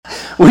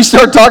we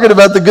start talking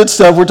about the good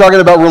stuff, we're talking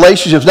about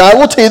relationships. Now, I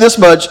will tell you this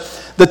much,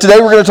 that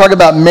today we're going to talk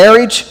about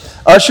marriage.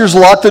 Ushers,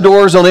 lock the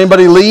doors, don't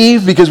anybody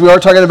leave, because we are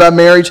talking about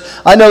marriage.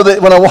 I know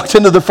that when I walked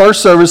into the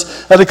first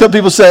service, I had a couple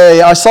people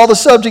say, I saw the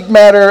subject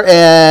matter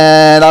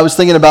and I was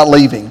thinking about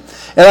leaving.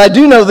 And I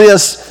do know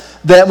this,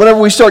 that whenever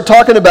we start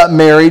talking about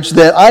marriage,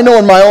 that I know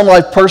in my own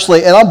life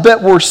personally, and I'll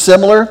bet we're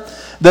similar,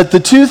 that the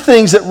two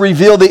things that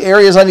reveal the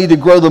areas I need to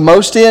grow the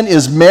most in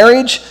is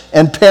marriage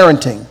and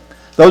parenting.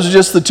 Those are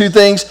just the two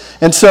things.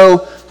 And so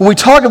when we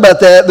talk about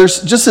that,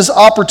 there's just this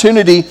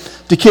opportunity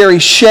to carry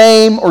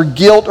shame or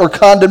guilt or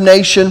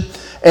condemnation.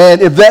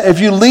 And if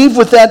you leave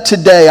with that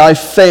today, I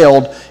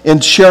failed in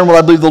sharing what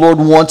I believe the Lord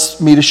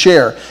wants me to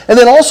share. And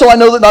then also, I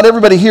know that not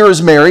everybody here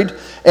is married.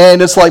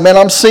 And it's like, man,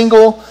 I'm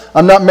single,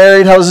 I'm not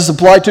married, how does this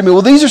apply to me?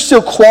 Well, these are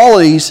still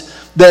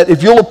qualities that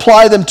if you'll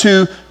apply them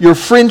to your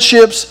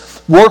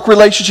friendships, work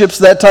relationships,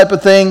 that type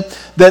of thing,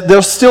 that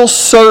they'll still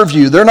serve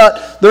you. They're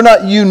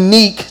not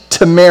unique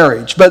to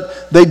marriage,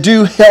 but they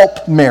do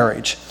help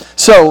marriage.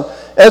 So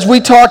as we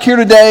talk here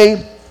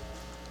today,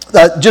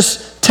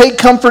 just take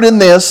comfort in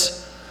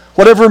this.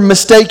 Whatever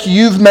mistake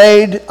you've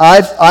made,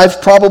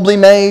 I've probably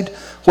made.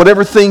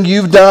 Whatever thing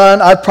you've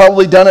done, I've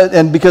probably done it.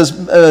 And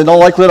because in all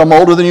likelihood I'm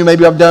older than you,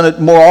 maybe I've done it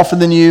more often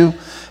than you.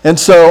 And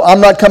so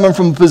I'm not coming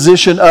from a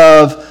position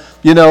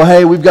of,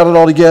 hey, we've got it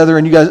all together.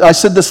 And you guys, I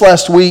said this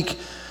last week,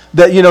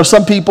 that,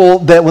 some people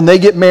that when they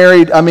get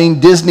married,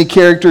 Disney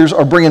characters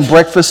are bringing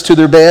breakfast to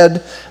their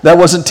bed. That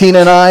wasn't Tina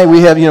and I.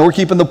 We have, we're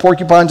keeping the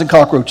porcupines and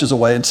cockroaches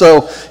away. And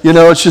so,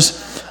 it's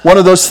just one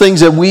of those things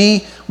that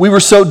we were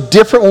so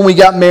different when we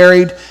got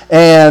married,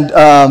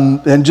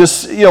 and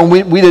just,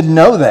 we didn't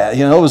know that.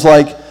 It was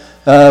like,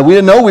 we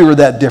didn't know we were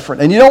that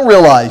different. And you don't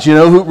realize,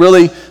 who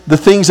really the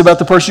things about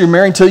the person you're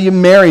marrying until you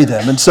marry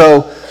them. And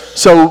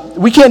so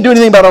we can't do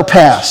anything about our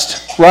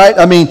past, right?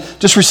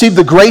 Just receive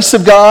the grace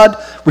of God,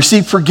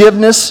 receive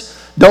forgiveness.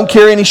 Don't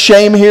carry any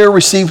shame here.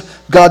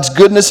 Receive God's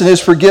goodness and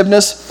His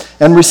forgiveness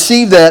and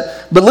receive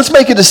that. But let's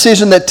make a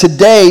decision that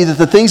today, that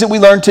the things that we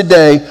learn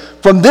today,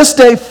 from this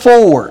day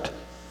forward,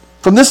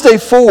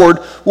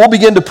 we'll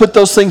begin to put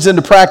those things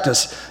into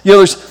practice.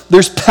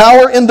 There's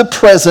power in the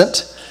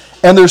present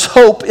and there's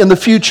hope in the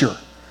future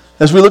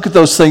as we look at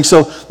those things.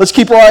 So let's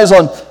keep our eyes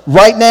on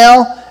right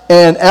now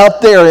and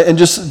out there, and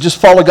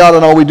just follow God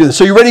on all we do.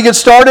 So you ready to get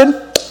started?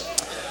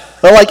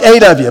 There are like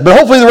 8 of you, but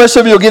hopefully the rest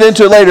of you will get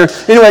into it later.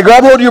 Anyway,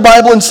 grab hold of your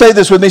Bible and say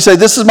this with me. Say,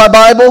 this is my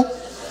Bible.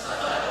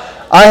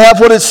 I have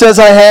what it says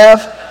I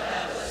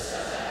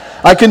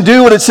have. I can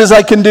do what it says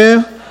I can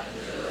do.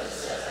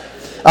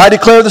 I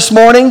declare this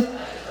morning,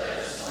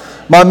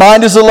 my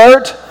mind is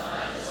alert.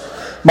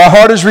 My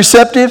heart is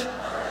receptive.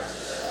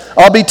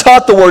 I'll be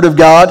taught the Word of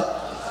God.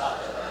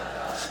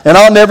 And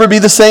I'll never be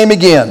the same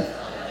again.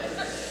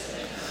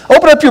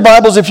 Open up your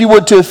Bibles, if you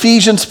would, to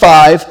Ephesians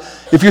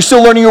 5. If you're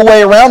still learning your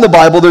way around the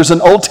Bible, there's an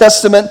Old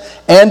Testament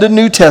and a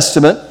New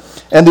Testament.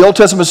 And the Old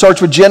Testament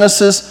starts with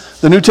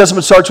Genesis. The New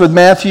Testament starts with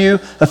Matthew.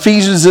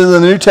 Ephesians is in the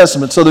New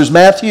Testament. So there's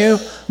Matthew,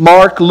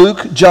 Mark,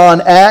 Luke, John,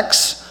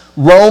 Acts,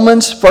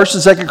 Romans,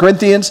 1st and 2nd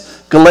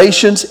Corinthians,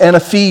 Galatians, and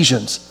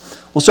Ephesians.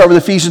 We'll start with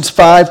Ephesians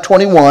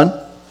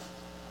 5:21.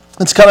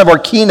 It's kind of our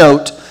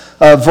keynote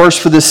verse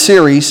for this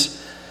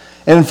series.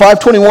 And in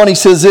 5:21 he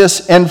says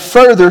this, and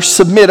further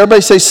submit.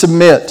 Everybody say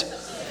submit.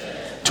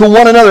 To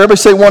one another. Everybody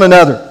say one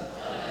another.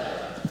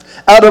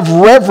 Out of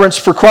reverence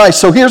for Christ.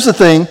 So here's the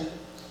thing,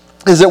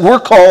 is that we're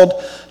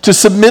called to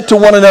submit to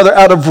one another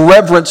out of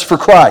reverence for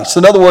Christ.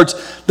 In other words,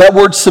 that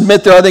word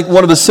submit there, I think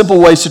one of the simple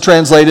ways to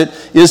translate it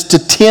is to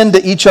tend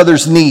to each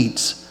other's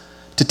needs.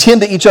 To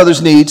tend to each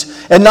other's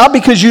needs, and not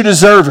because you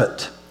deserve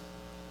it.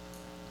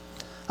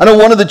 I know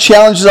one of the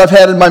challenges I've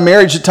had in my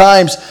marriage at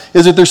times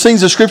is that there's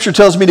things the Scripture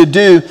tells me to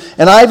do,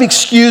 and I've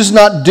excused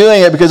not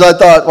doing it because I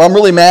thought, well, I'm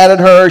really mad at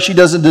her, she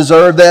doesn't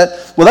deserve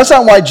that. Well, that's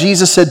not why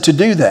Jesus said to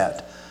do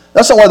that.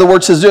 That's not why the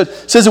Word says do it.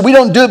 It says that we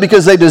don't do it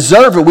because they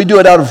deserve it. We do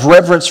it out of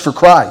reverence for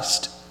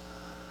Christ.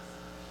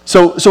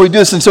 So we do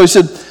this, and so he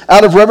said,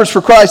 out of reverence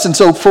for Christ. And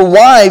so for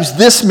wives,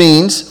 this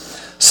means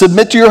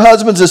submit to your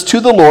husbands as to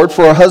the Lord,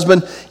 for a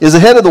husband is the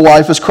head of the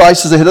wife as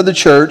Christ is the head of the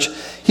church.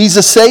 He's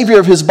the Savior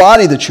of His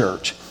body, the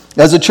church.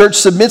 As the church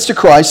submits to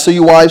Christ, so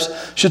you wives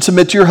should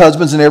submit to your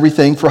husbands in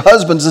everything. For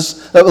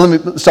husbands, let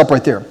me stop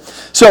right there.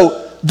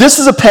 So this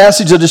is a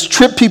passage that has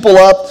tripped people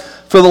up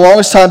for the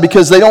longest time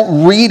because they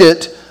don't read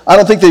it. I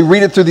don't think they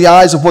read it through the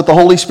eyes of what the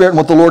Holy Spirit and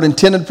what the Lord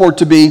intended for it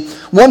to be.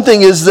 One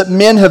thing is that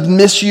men have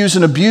misused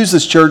and abused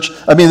this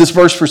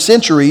verse for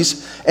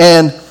centuries,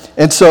 and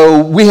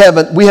so we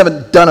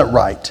haven't done it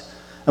right.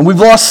 And we've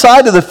lost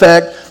sight of the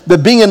fact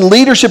that being in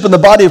leadership in the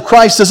body of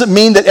Christ doesn't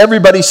mean that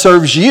everybody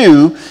serves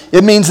you.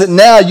 It means that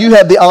now you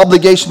have the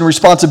obligation and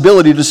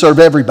responsibility to serve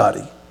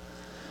everybody.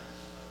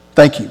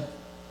 Thank you.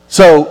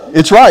 So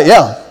it's right,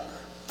 yeah.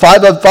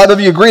 Five of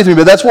you agree with me,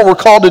 but that's what we're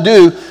called to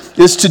do,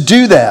 is to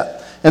do that.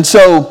 And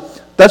so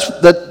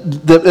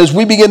that as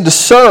we begin to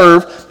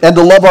serve and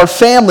to love our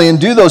family and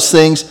do those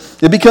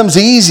things, it becomes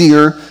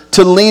easier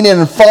to lean in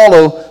and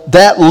follow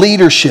that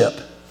leadership.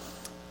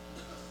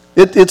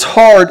 It's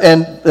hard,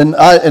 and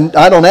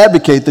I don't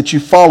advocate that you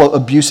follow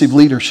abusive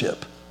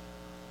leadership.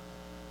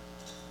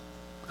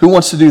 Who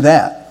wants to do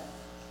that?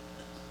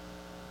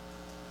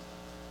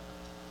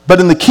 But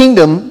in the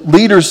kingdom,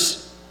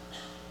 leaders,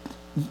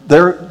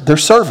 they're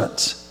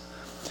servants.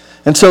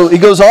 And so he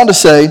goes on to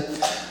say,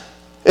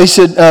 he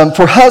said,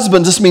 for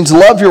husbands, this means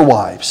love your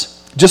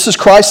wives. Just as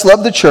Christ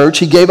loved the church,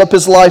 he gave up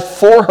his life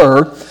for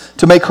her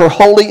to make her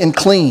holy and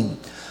clean.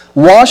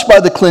 Washed by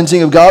the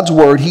cleansing of God's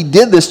word, he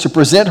did this to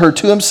present her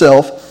to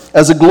himself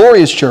as a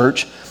glorious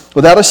church,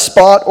 without a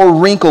spot or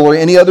wrinkle or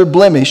any other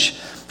blemish.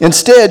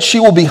 Instead,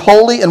 she will be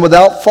holy and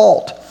without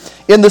fault.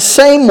 In the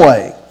same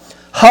way,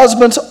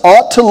 husbands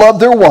ought to love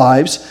their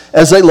wives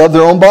as they love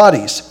their own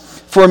bodies.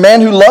 For a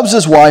man who loves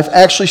his wife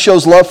actually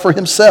shows love for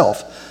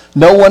himself.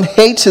 No one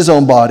hates his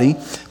own body,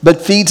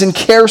 but feeds and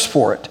cares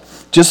for it,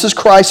 just as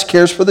Christ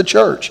cares for the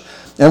church.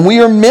 And we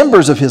are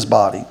members of his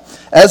body.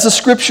 As the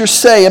scriptures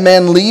say, a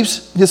man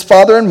leaves his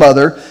father and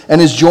mother and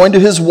is joined to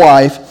his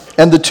wife,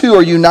 and the two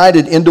are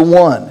united into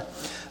one.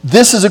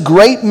 This is a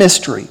great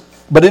mystery,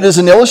 but it is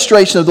an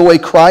illustration of the way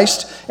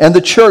Christ and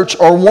the church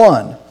are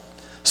one.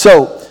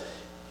 So,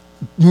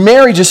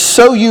 marriage is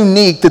so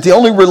unique that the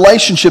only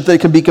relationship that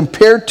it can be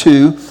compared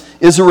to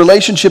is the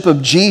relationship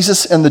of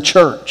Jesus and the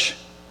church.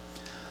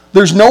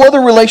 There's no other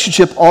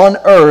relationship on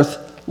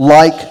earth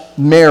like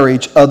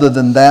marriage other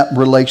than that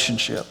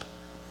relationship.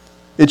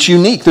 It's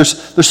unique.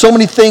 There's so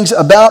many things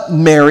about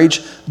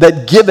marriage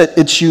that give it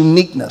its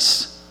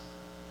uniqueness.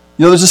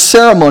 You know, there's a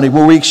ceremony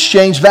where we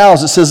exchange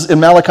vows. It says in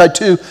Malachi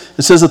 2,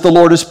 it says that the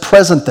Lord is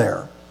present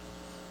there.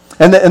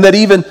 And that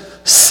even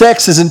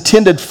sex is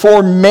intended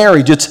for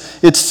marriage.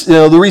 It's you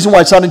know, the reason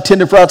why it's not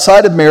intended for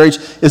outside of marriage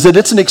is that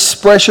it's an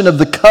expression of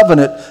the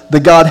covenant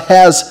that God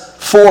has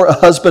for a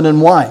husband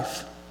and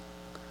wife.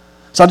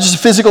 It's not just a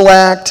physical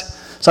act.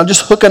 It's not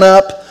just hooking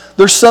up.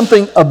 There's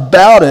something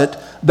about it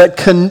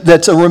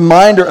that's a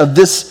reminder of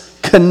this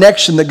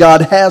connection that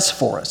God has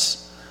for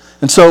us.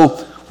 And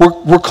so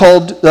we're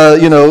called,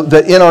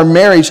 that in our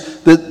marriage,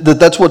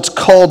 that's what's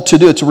called to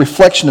do. It's a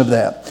reflection of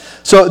that.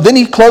 So then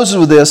he closes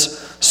with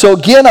this. So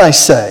again I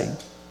say,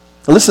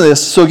 listen to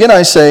this. So again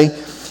I say,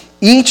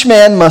 each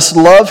man must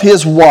love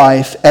his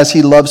wife as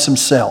he loves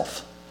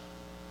himself.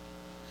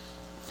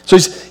 So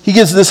he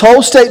gives this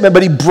whole statement,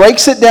 but he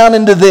breaks it down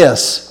into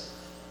this.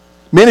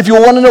 Men, if you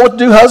want to know what to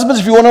do, husbands,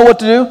 if you want to know what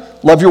to do,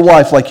 love your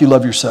wife like you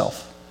love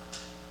yourself.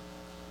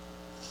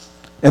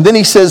 And then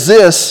he says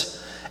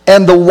this,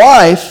 and the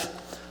wife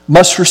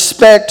must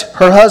respect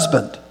her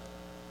husband.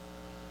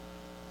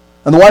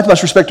 And the wife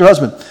must respect her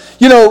husband.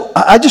 You know,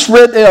 I just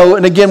read,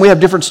 and again, we have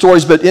different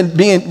stories, but in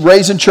being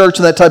raised in church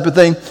and that type of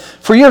thing,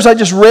 for years I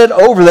just read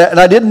over that, and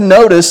I didn't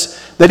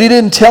notice that he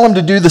didn't tell him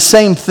to do the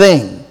same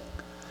thing.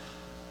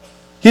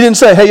 He didn't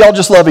say, hey, y'all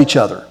just love each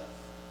other.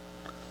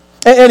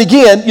 And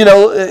again, in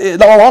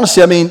all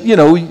honesty, I mean,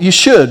 you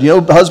should.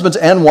 Husbands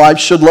and wives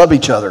should love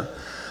each other.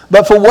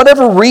 But for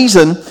whatever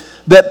reason,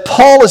 that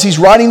Paul, as he's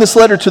writing this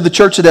letter to the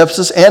church at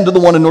Ephesus and to the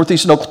one in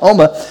northeastern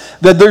Oklahoma,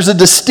 that there's a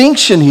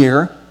distinction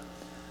here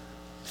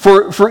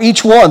for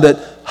each one. That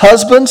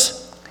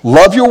husbands,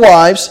 love your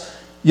wives,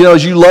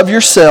 as you love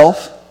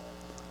yourself.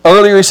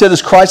 Earlier he said,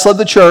 as Christ loved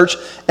the church.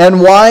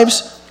 And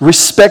wives,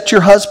 respect your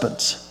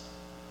husbands.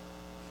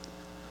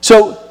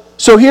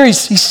 So here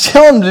he's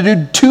telling them to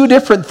do two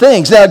different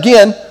things. Now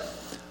again,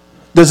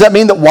 does that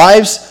mean that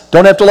wives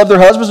don't have to love their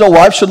husbands? No,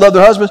 wives should love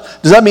their husbands.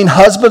 Does that mean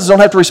husbands don't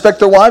have to respect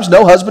their wives?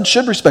 No, husbands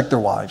should respect their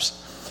wives.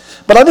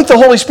 But I think the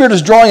Holy Spirit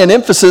is drawing an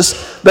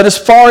emphasis that as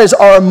far as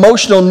our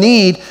emotional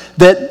need,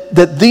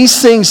 that these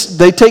things,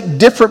 they take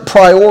different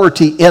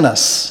priority in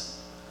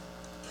us.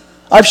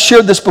 I've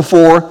shared this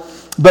before,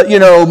 but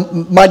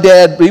my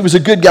dad, he was a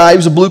good guy. He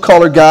was a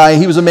blue-collar guy.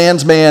 He was a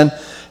man's man.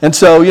 And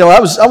so,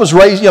 I was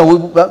raised,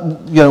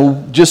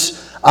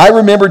 I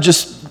remember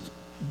just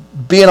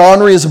being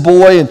ornery as a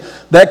boy and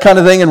that kind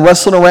of thing and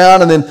wrestling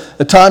around. And then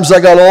at times I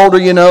got older,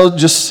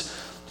 just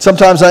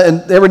sometimes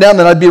and every now and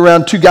then I'd be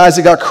around two guys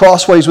that got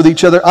crossways with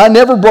each other. I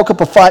never broke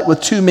up a fight with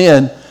two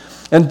men.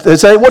 And they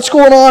say, what's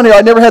going on here?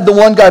 I never had the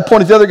one guy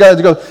point at the other guy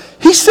to go,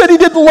 he said he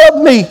didn't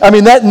love me. I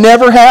mean, that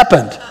never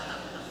happened.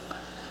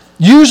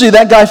 Usually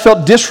that guy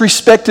felt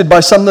disrespected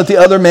by something that the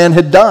other man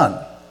had done.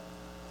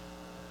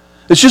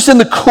 It's just in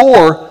the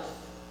core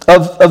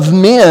of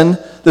men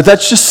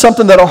that's just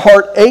something that our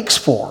heart aches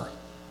for.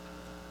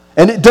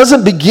 And it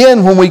doesn't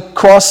begin when we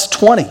cross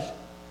 20.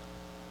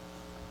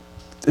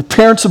 The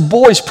parents of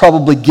boys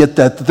probably get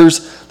that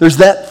there's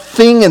that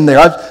thing in there.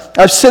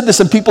 I've said this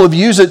and people have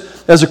used it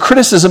as a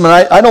criticism,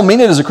 and I don't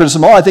mean it as a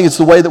criticism at all. I think it's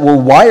the way that we're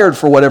wired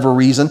for whatever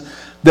reason,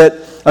 that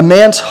a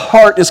man's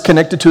heart is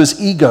connected to his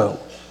ego.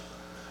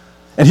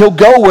 And he'll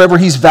go wherever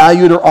he's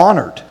valued or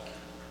honored.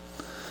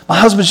 My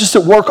husband's just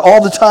at work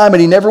all the time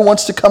and he never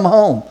wants to come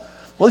home.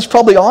 Well, he's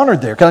probably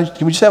honored there. Can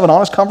we just have an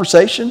honest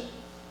conversation?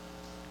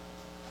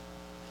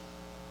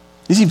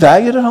 Is he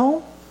valued at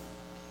home?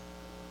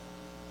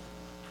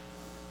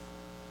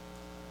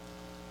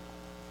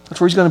 That's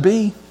where he's going to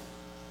be.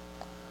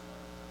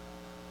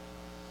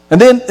 And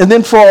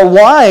then for our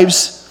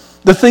wives,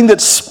 the thing that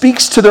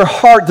speaks to their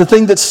heart, the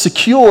thing that's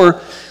secure,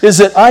 is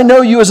that I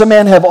know you as a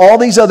man have all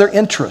these other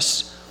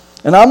interests.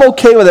 And I'm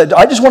okay with that.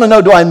 I just want to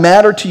know, do I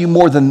matter to you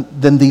more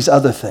than these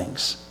other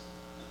things?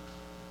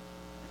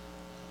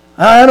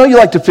 I know you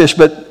like to fish,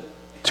 but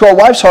to our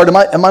wife's heart,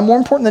 am I more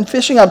important than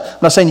fishing? I'm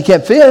not saying you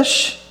can't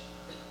fish.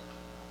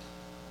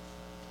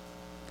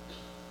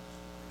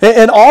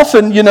 And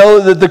often,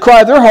 the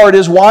cry of their heart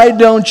is, why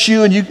don't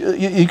you, and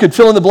you could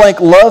fill in the blank,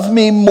 love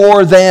me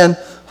more than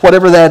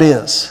whatever that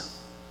is.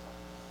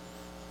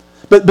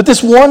 But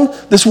this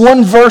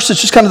one verse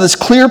is just kind of this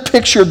clear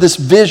picture of this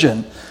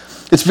vision.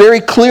 It's very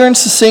clear and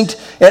succinct.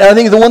 And I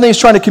think the one thing he's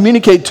trying to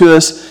communicate to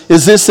us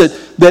is this,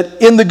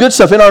 that in the good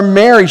stuff, in our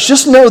marriage,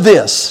 just know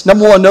this.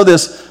 Number one, know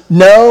this.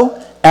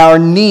 Know our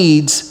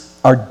needs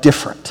are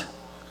different.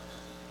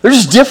 They're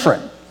just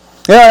different.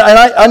 Yeah,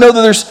 and I know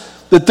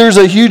that there's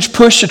a huge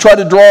push to try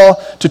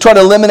to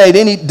eliminate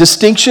any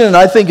distinction. And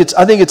I think it's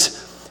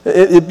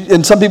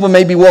and some people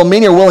may be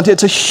well-meaning or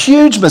well-intended. It's a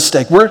huge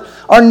mistake.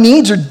 Our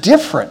needs are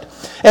different.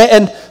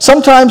 And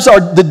sometimes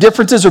the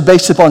differences are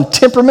based upon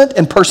temperament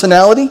and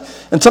personality,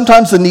 and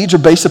sometimes the needs are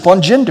based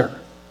upon gender.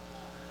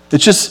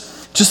 It's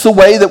just the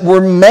way that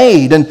we're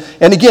made.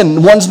 And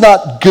again, one's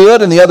not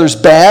good and the other's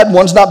bad.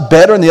 One's not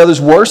better and the other's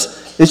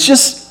worse. It's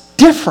just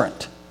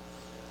different.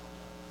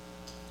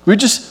 We're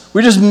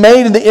just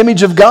made in the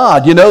image of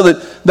God.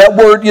 That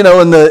word,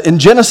 in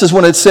Genesis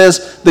when it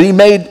says that he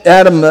made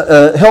Adam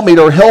a helpmeet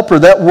or helper,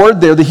 that word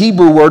there, the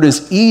Hebrew word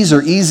is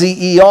ezer,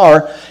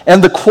 E-Z-E-R,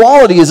 and the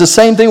quality is the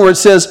same thing where it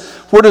says,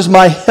 where does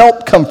my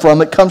help come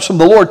from? It comes from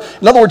the Lord.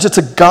 In other words, it's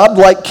a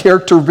godlike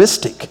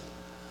characteristic,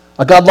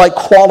 a godlike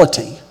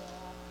quality.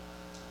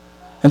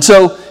 And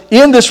so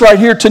in this right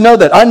here, to know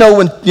that, I know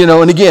when,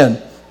 and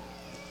again,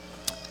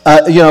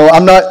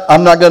 I'm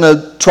not going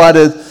to try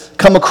to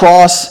come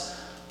across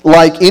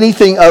like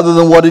anything other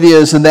than what it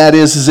is, and that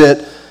is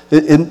that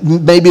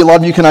maybe a lot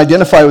of you can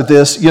identify with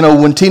this.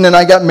 When Tina and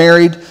I got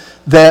married,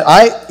 that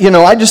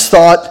I just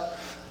thought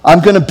I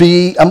want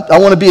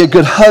to be a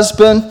good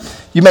husband.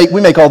 We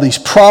make all these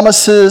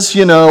promises,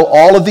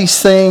 all of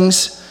these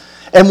things,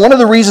 and one of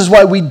the reasons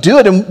why we do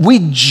it, and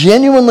we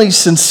genuinely,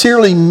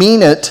 sincerely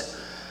mean it,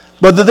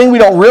 but the thing we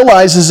don't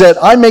realize is that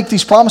I make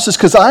these promises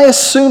because I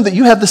assume that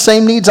you have the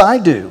same needs I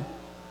do.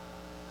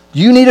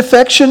 You need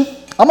affection?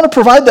 I'm going to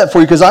provide that for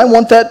you because I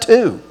want that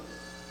too.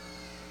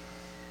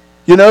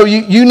 You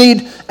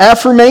need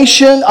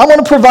affirmation. I'm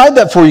going to provide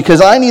that for you because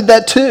I need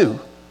that too.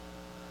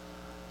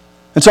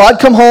 And so I'd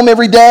come home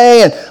every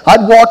day and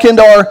I'd walk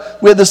into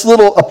we had this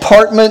little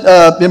apartment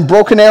in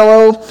Broken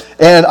Arrow,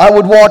 and I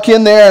would walk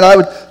in there and I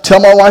would tell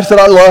my wife that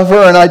I love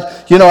her, and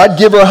I'd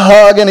give her a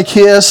hug and a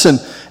kiss and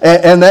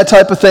that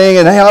type of thing,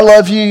 and hey, I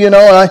love you, and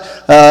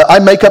I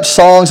make up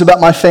songs about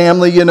my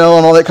family, and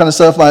all that kind of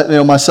stuff.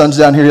 My son's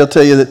down here; he'll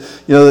tell you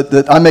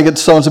that I make up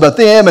songs about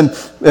them, and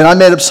I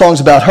made up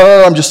songs about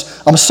her. I'm a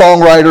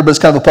songwriter, but it's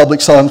kind of a public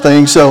song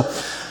thing. So,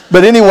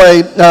 but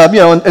anyway,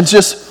 and it's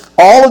just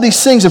all of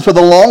these things, and for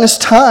the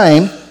longest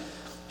time,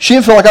 she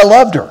didn't feel like I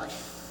loved her.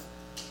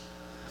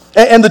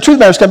 And the truth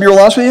matters, can I be real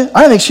honest with you?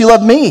 I didn't think she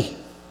loved me.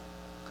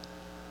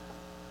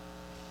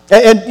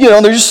 And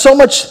there's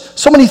just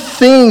so many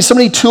things, so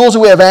many tools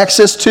that we have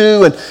access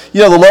to, and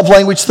the love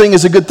language thing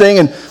is a good thing.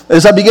 And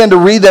as I began to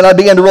read that, I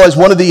began to realize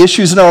one of the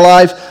issues in our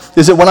life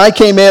is that when I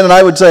came in and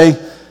I would say,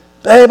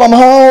 "Babe, I'm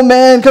home,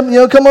 man. Come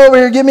over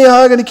here, give me a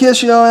hug and a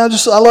kiss.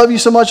 I love you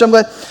so much. I'm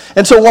glad."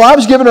 And so while I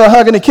was giving her a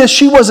hug and a kiss,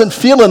 she wasn't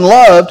feeling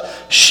loved.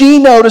 She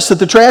noticed that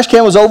the trash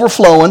can was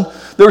overflowing.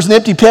 There was an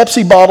empty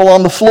Pepsi bottle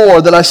on the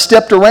floor that I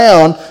stepped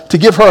around to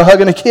give her a hug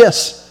and a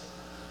kiss.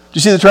 Do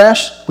you see the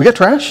trash? We got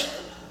trash.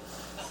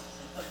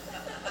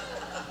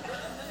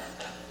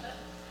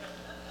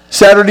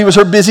 Saturday was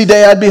her busy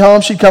day. I'd be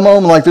home. She'd come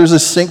home and there's a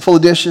sink full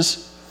of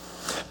dishes.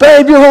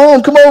 "Babe, you're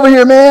home. Come over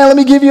here, man. Let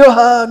me give you a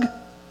hug."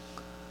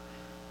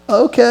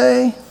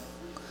 Okay.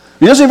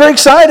 You don't seem very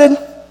excited.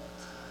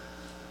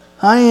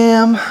 I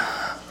am.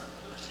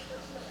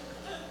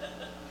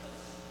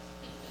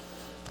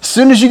 As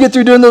soon as you get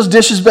through doing those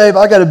dishes, babe,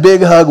 I got a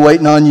big hug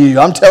waiting on you.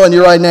 I'm telling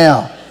you right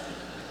now.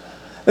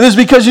 And it's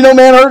because, man,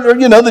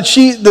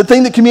 the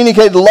thing that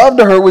communicated love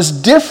to her was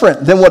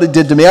different than what it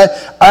did to me.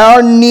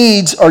 Our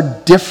needs are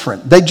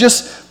different. They're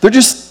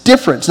just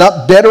different. It's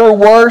not better or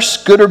worse,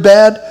 good or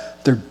bad.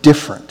 They're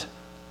different.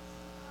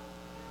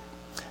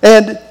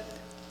 And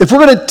if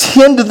we're going to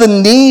tend to the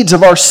needs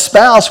of our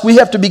spouse, we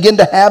have to begin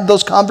to have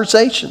those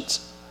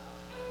conversations.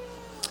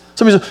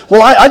 Somebody says,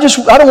 "Well, I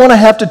don't want to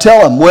have to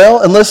tell them."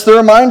 Well, unless they're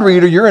a mind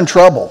reader, you're in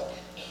trouble.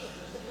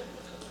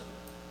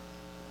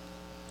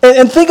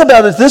 And think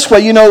about it this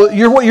way,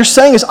 what you're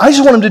saying is, I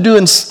just want them to do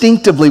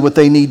instinctively what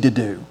they need to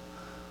do.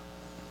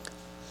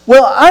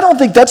 Well, I don't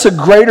think that's a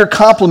greater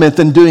compliment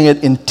than doing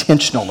it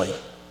intentionally.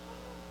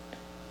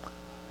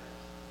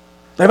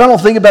 If I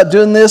don't think about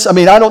doing this, I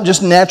don't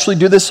just naturally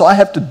do this, so I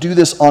have to do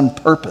this on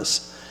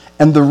purpose.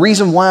 And the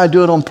reason why I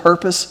do it on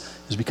purpose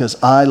is because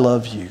I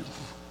love you.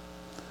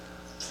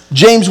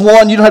 James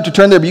 1, you don't have to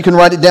turn there, but you can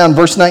write it down.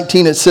 Verse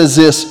 19, it says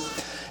this.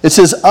 It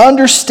says,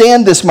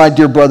 "Understand this, my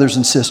dear brothers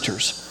and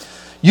sisters.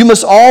 You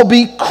must all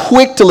be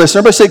quick to listen.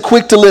 Everybody say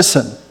quick to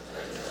listen.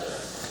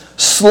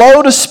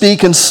 Slow to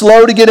speak and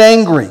slow to get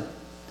angry.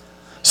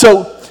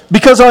 So,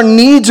 because our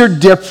needs are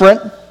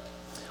different,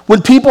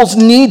 when people's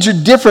needs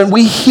are different,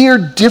 we hear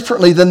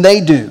differently than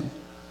they do.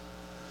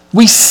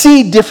 We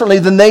see differently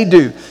than they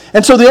do.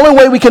 And so the only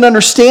way we can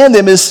understand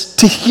them is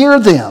to hear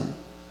them.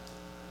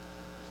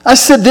 I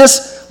said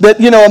this, that,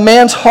 a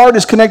man's heart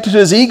is connected to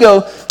his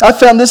ego. I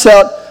found this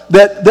out,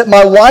 that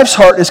my wife's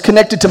heart is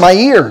connected to my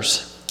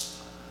ears.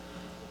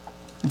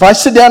 If I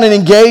sit down and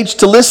engage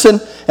to listen,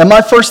 and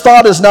my first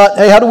thought is not,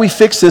 hey, how do we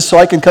fix this so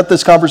I can cut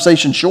this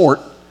conversation short?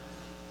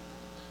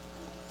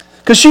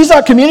 Because she's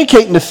not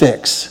communicating to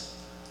fix.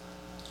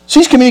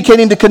 She's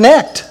communicating to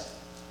connect.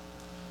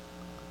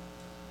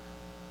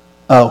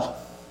 Oh.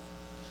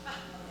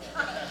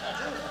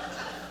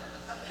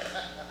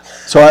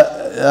 So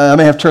I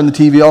may have to turn the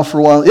TV off for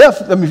a while. Yeah,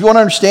 if you want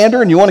to understand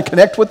her and you want to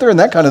connect with her and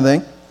that kind of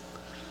thing.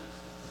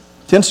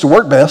 Tends to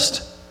work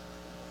best.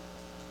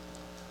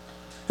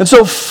 And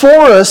so for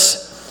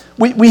us,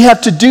 we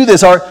have to do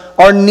this.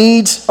 Our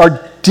needs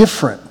are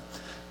different.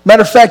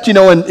 Matter of fact, in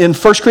 1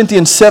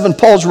 Corinthians 7,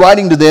 Paul's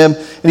writing to them,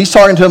 and he's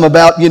talking to them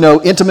about,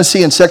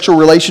 intimacy and sexual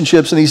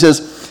relationships. And he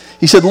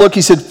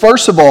said,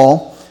 first of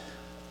all,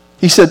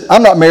 he said,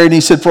 I'm not married. And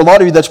he said, for a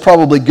lot of you, that's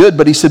probably good.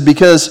 But he said,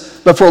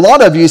 but for a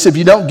lot of you, he said, if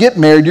you don't get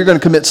married, you're going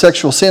to commit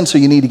sexual sin, so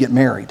you need to get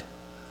married.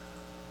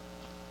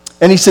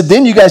 And he said,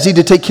 then you guys need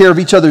to take care of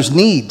each other's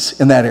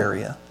needs in that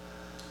area.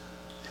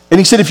 And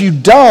he said, if you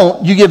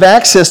don't, you give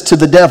access to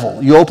the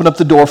devil. You open up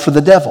the door for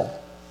the devil.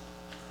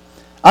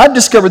 I've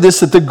discovered this,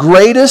 that the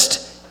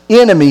greatest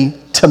enemy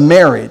to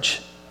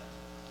marriage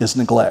is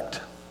neglect.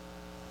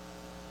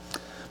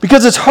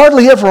 Because it's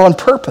hardly ever on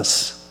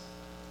purpose.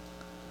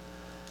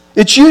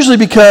 It's usually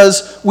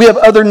because we have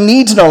other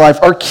needs in our life.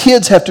 Our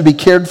kids have to be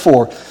cared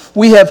for.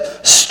 We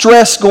have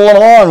stress going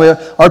on.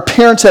 Our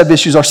parents have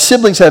issues. Our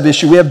siblings have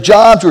issues. We have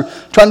jobs. We're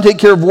trying to take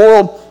care of the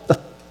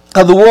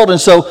world.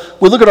 And so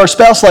we look at our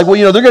spouse like,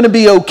 well, they're going to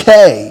be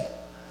okay.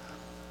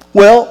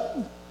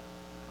 Well,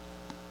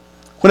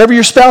 whenever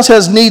your spouse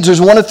has needs,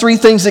 there's one of three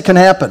things that can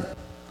happen.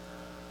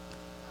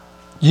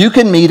 You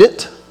can meet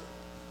it.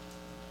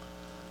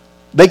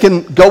 They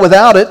can go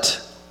without it.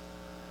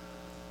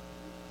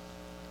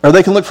 Or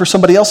they can look for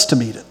somebody else to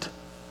meet it.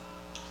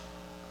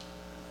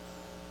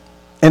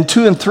 And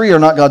 2 and 3 are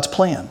not God's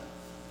plan.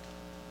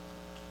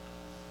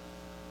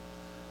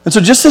 And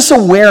so just this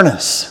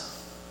awareness.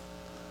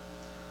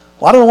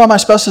 Well, I don't know why my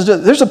spouse is doing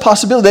it. There's a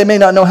possibility they may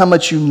not know how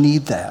much you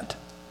need that.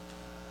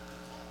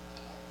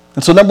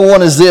 And so number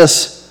one is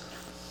this.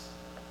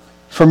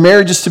 For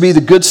marriages to be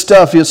the good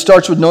stuff, it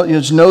starts with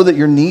know that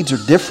your needs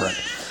are different.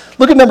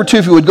 Look at number 2,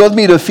 if you would. Go with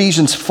me to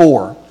Ephesians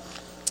 4.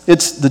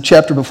 It's the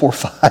chapter before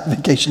 5,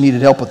 in case you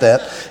needed help with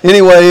that.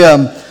 Anyway,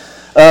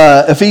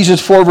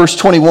 Ephesians 4, verse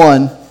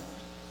 21.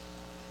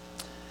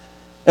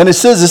 And it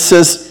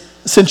says,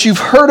 since you've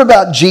heard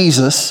about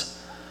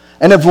Jesus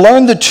and have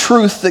learned the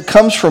truth that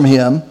comes from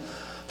him,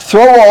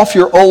 throw off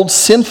your old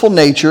sinful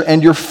nature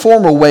and your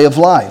former way of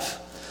life,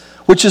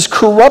 which is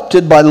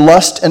corrupted by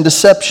lust and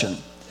deception.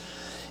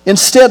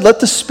 Instead, let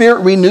the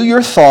Spirit renew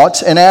your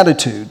thoughts and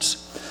attitudes.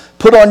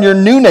 Put on your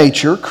new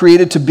nature,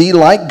 created to be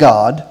like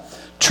God,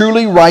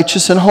 truly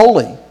righteous and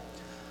holy.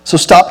 So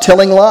stop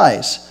telling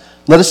lies.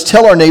 Let us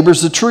tell our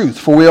neighbors the truth,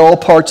 for we are all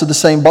parts of the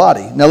same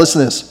body. Now listen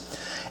to this.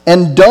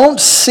 And don't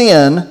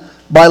sin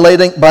by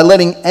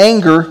letting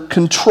anger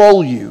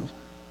control you.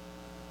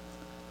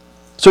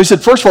 So he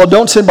said, first of all,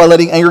 don't sin by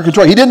letting anger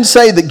control you. He didn't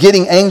say that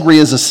getting angry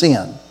is a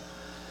sin.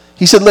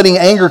 He said letting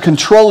anger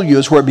control you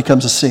is where it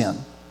becomes a sin.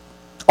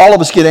 All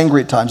of us get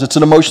angry at times. It's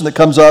an emotion that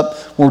comes up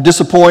when we're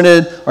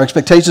disappointed, our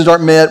expectations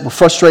aren't met, we're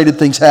frustrated,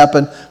 things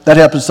happen. That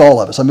happens to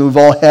all of us. I mean, we've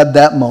all had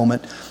that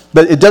moment.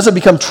 But it doesn't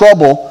become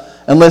trouble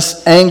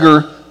unless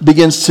anger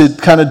begins to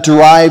kind of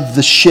drive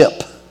the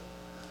ship.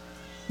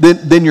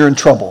 Then you're in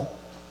trouble.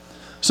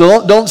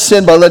 So don't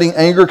sin by letting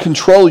anger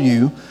control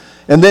you.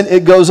 And then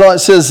it goes on, it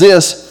says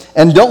this,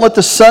 and don't let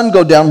the sun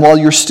go down while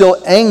you're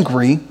still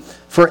angry,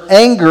 for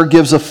anger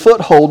gives a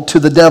foothold to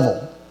the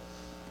devil.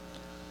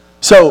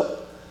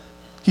 So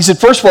he said,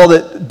 first of all,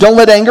 that don't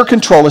let anger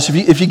control us.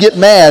 If you get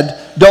mad,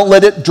 don't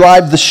let it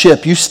drive the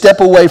ship. You step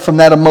away from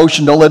that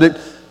emotion. Don't let it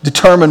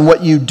determine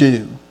what you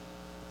do.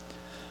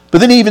 But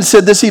then he even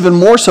said this even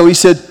more so. He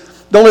said,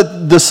 don't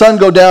let the sun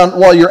go down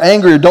while you're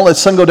angry, or don't let the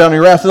sun go down in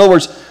your wrath. In other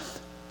words,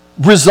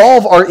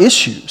 resolve our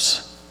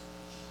issues.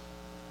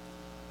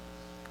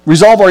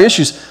 Resolve our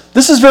issues.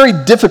 This is very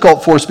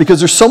difficult for us because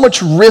there's so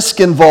much risk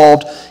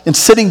involved in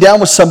sitting down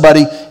with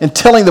somebody and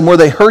telling them where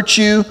they hurt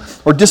you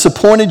or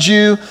disappointed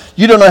you.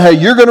 You don't know how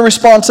you're going to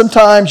respond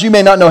sometimes. You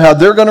may not know how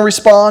they're going to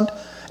respond.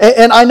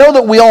 And I know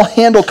that we all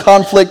handle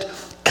conflict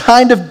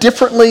kind of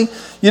differently.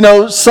 You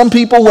know, some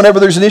people, whenever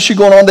there's an issue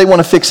going on, they want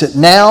to fix it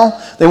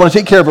now. They want to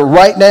take care of it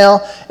right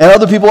now. And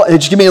other people, hey,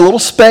 just give me a little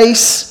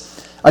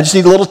space. I just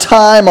need a little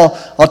time.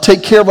 I'll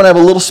take care of it when I have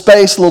a little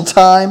space, a little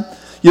time.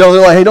 You know,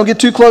 they're like, hey, don't get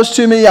too close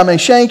to me. I may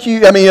shank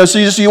you. I mean, so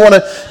you want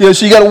to,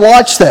 so you got to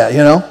watch that,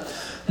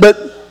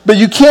 But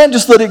you can't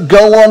just let it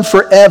go on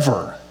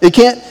forever.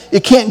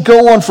 It can't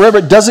go on forever.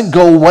 It doesn't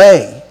go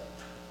away.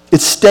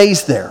 It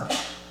stays there.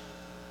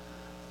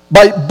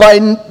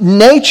 By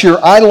nature,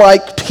 I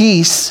like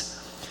peace,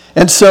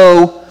 and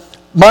so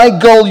my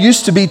goal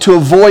used to be to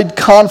avoid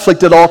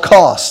conflict at all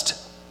cost.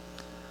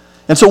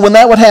 And so when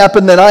that would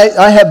happen, then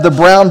I have the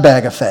brown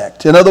bag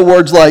effect. In other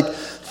words, like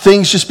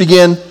things just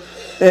begin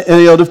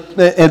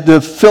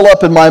to fill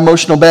up in my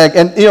emotional bag.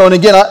 And and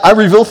again, I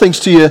reveal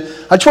things to you.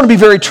 I just want to be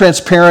very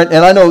transparent,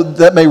 and I know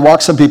that may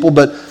rock some people,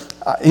 but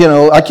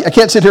I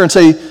can't sit here and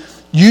say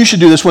you should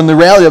do this when the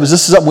reality of it is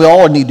this is something we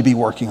all need to be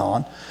working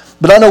on.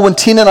 But I know when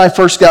Tina and I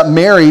first got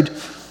married,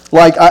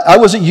 like I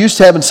wasn't used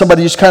to having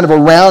somebody just kind of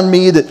around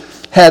me that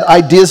had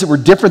ideas that were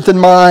different than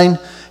mine.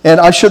 And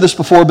I've shared this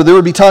before, but there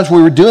would be times when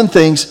we were doing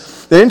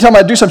things that anytime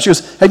I'd do something, she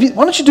goes,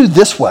 why don't you do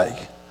this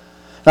way?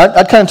 And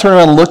I'd kind of turn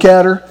around and look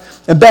at her.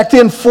 And back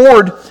then,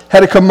 Ford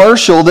had a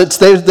commercial that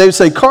they would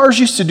say, cars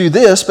used to do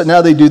this, but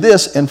now they do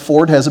this, and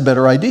Ford has a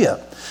better idea.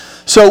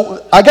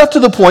 So I got to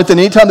the point that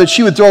anytime that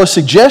she would throw a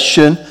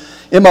suggestion,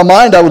 in my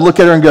mind, I would look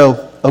at her and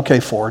go,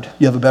 okay, Ford,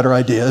 you have a better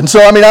idea. And so,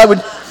 I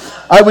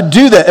would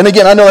do that. And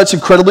again, I know that's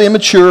incredibly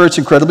immature, it's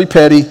incredibly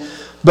petty,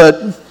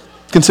 but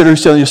consider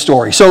telling you a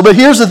story. But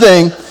here's the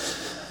thing.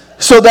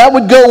 So that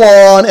would go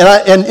on,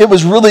 and it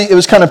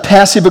was kind of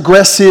passive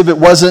aggressive. It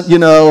wasn't,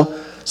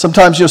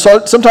 sometimes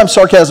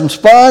sarcasm's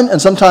fun,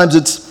 and sometimes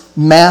it's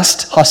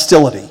masked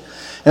hostility.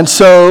 And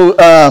so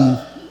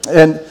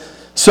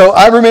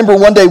I remember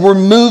one day we're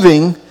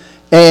moving,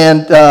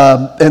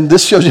 and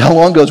this shows you how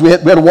long it goes. We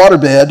had a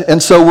waterbed,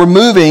 and so we're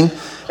moving,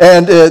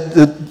 and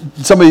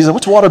somebody said,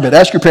 "What's a waterbed?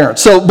 Ask your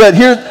parents." So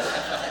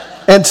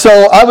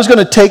I was going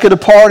to take it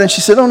apart, and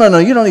she said, "Oh no,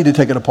 you don't need to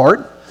take it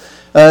apart.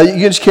 You can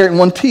just carry it in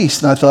one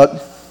piece." And I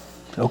thought,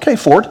 okay,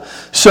 Ford.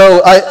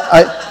 So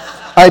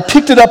I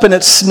picked it up and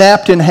it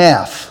snapped in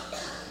half.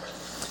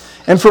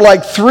 And for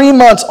like 3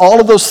 months, all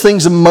of those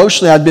things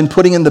emotionally I'd been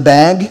putting in the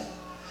bag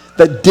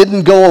that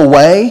didn't go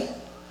away,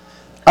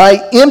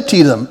 I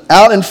emptied them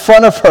out in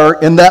front of her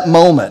in that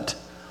moment.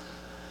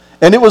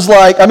 And it was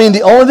like,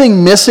 the only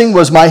thing missing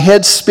was my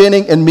head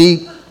spinning and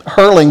me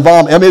hurling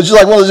vomit. It was just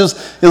like one of those,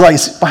 it was like,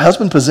 is my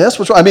husband possessed?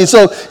 What's wrong?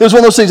 So it was one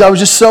of those things, I was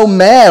just so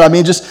mad.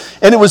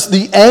 And it was,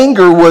 the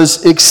anger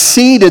was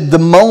exceeded the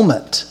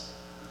moment.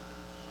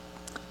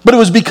 But it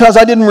was because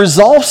I didn't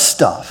resolve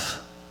stuff.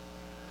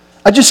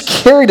 I just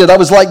carried it. I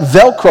was like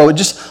Velcro. It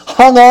just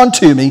hung on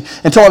to me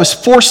until I was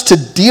forced to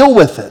deal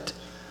with it.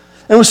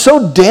 And it was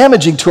so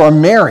damaging to our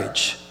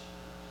marriage.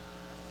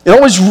 It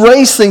always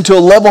raised things to a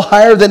level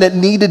higher than it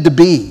needed to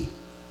be.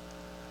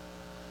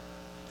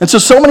 And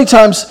so many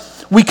times,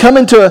 we come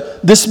into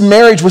this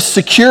marriage with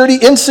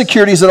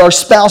insecurities that our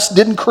spouse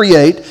didn't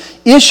create,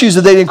 issues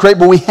that they didn't create,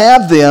 but we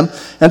have them.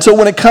 And so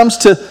when it comes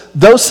to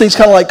those things,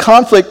 kind of like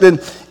conflict,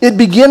 then it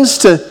begins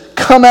to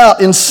come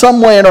out in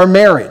some way in our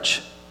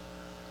marriage.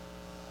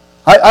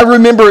 I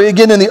remember,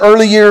 again, in the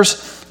early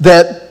years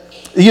that,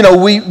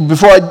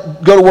 before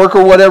I'd go to work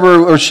or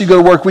whatever, or she'd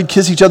go to work, we'd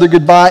kiss each other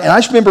goodbye. And I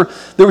just remember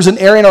there was an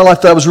area in our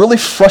life that I was really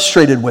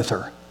frustrated with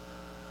her.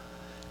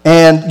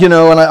 And, and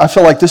I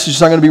felt like this is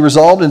just not going to be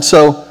resolved. And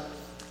so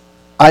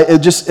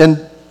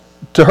and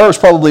to her, it's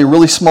probably a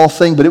really small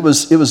thing, but it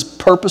was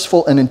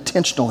purposeful and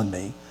intentional in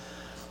me.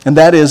 And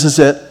that is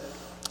that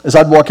as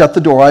I'd walk out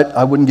the door,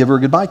 I wouldn't give her a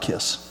goodbye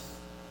kiss.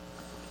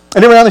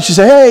 And every now and then she'd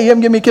say, "Hey, you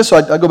haven't given me a kiss," so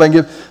I'd go back and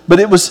give. But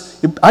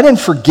I didn't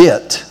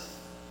forget.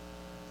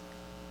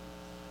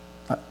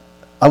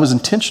 I was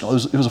intentional.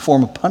 It was a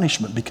form of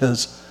punishment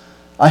because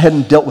I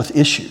hadn't dealt with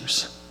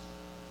issues.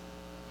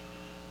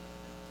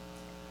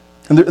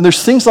 And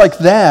there's things like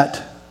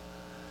that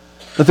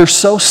they're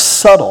so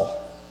subtle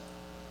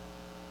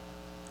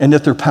and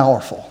that they're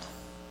powerful.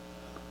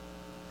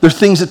 They're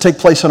things that take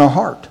place in our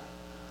heart.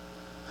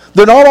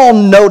 They're not all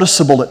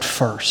noticeable at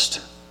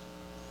first.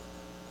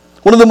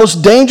 One of the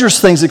most dangerous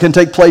things that can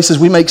take place is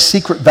we make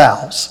secret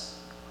vows.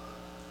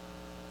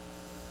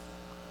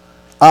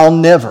 I'll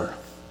never,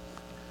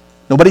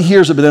 nobody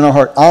hears it but in our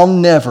heart, I'll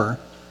never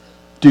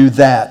do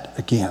that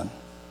again.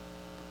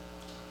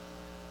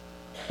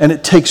 And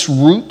it takes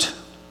root,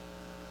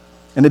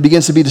 and it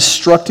begins to be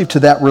destructive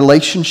to that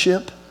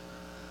relationship.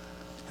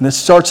 And it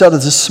starts out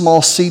as a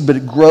small seed, but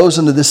it grows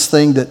into this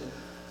thing that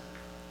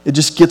it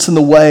just gets in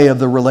the way of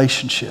the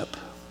relationship.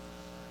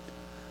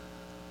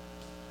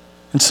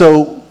 And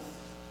so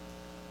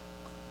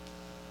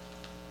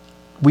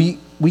we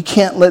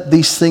can't let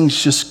these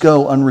things just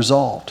go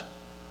unresolved.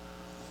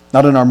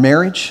 Not in our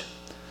marriage,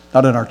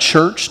 not in our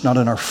church, not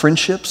in our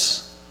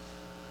friendships.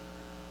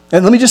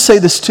 And let me just say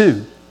this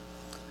too.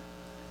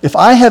 If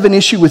I have an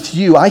issue with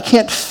you, I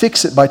can't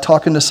fix it by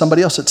talking to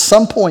somebody else. At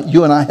some point,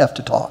 you and I have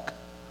to talk.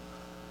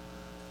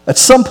 At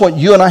some point,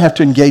 you and I have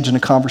to engage in a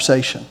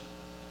conversation.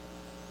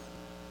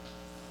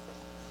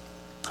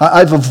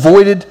 I've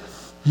avoided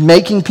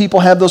making people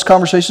have those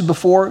conversations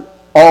before,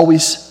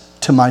 always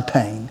to my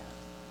pain.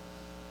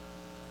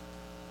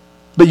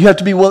 But you have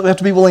to be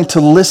willing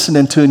to listen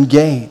and to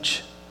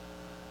engage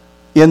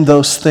in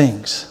those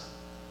things.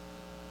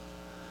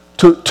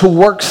 To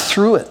work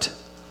through it.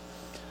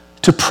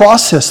 To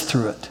process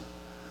through it.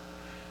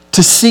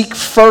 to seek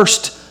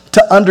first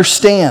to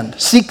understand.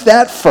 Seek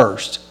that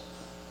first,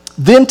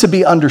 then to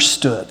be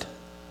understood.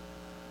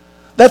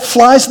 That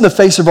flies in the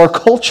face of our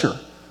culture.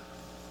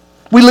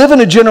 We live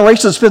in a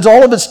generation that spends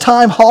all of its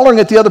time hollering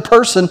at the other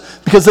person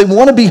because they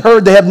want to be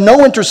heard. They have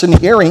no interest in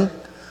hearing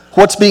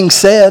what's being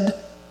said.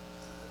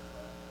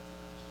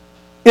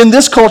 In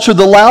this culture,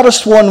 the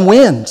loudest one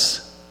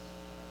wins.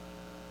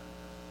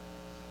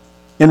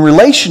 In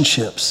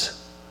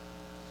relationships,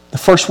 the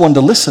first one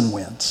to listen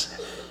wins.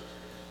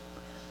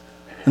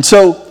 And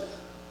so,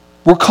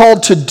 we're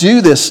called to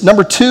do this.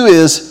 Number 2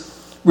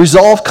 is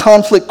resolve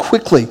conflict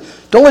quickly.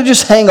 Don't let it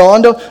just hang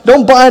on.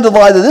 Don't buy into the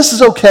lie that this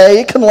is okay,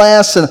 it can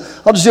last, and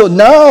I'll just do it.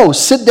 No,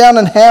 sit down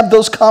and have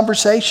those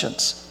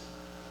conversations.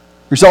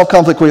 Resolve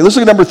conflict quickly. Let's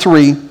look at number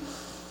 3.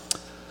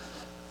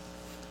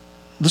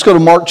 Let's go to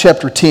Mark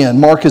chapter 10.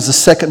 Mark is the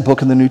second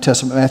book in the New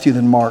Testament, Matthew,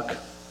 then Mark.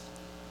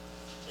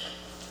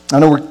 I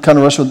know we're kind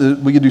of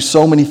rushing. We could do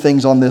so many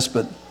things on this,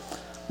 but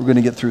we're going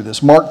to get through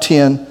this. Mark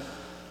 10,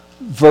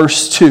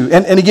 verse 2.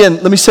 And again,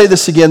 let me say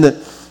this again, that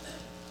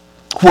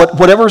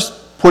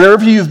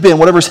whatever you've been,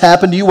 whatever's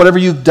happened to you, whatever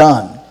you've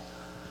done,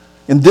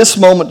 in this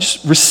moment,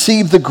 just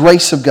receive the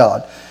grace of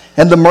God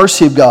and the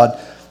mercy of God.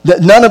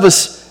 That none of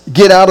us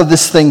get out of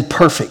this thing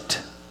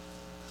perfect.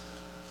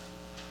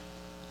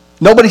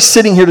 Nobody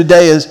sitting here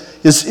today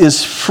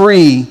is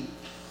free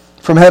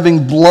from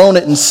having blown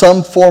it in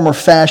some form or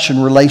fashion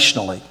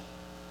relationally.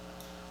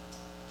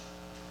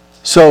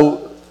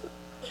 So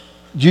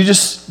you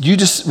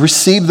just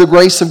receive the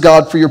grace of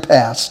God for your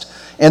past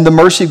and the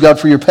mercy of God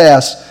for your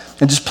past,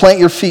 and just plant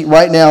your feet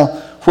right now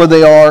where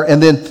they are,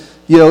 and then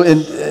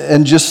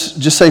and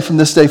just say from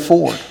this day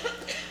forward.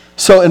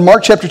 So in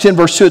Mark chapter 10,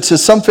 verse 2, it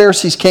says, some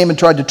Pharisees came and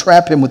tried to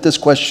trap him with this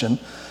question: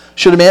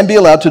 should a man be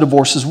allowed to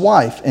divorce his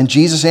wife? And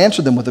Jesus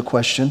answered them with the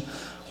question,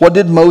 what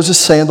did Moses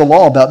say in the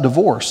law about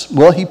divorce?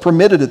 Well, he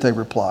permitted it, they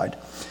replied.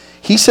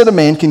 He said a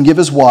man can give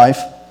his wife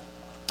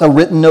a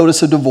written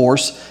notice of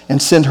divorce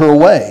and send her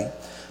away.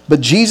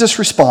 But Jesus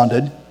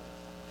responded,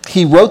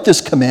 he wrote this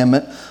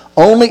commandment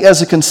only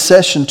as a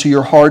concession to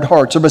your hard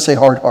hearts. Everybody say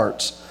hard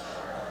hearts.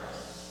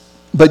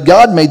 But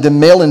God made them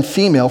male and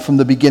female from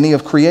the beginning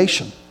of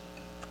creation.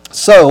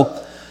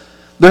 So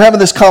they're having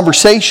this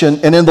conversation,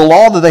 and in the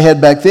law that they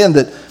had back then,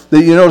 that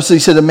you notice he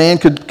said a man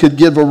could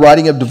give a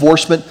writing of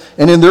divorcement,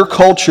 and in their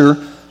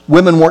culture,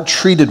 women weren't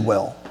treated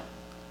well.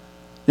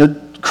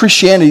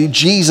 Christianity,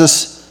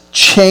 Jesus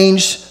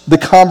changed the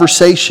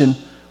conversation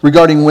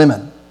regarding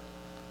women.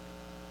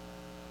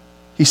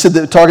 He said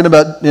that, talking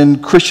about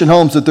in Christian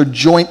homes, that they're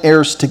joint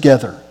heirs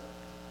together.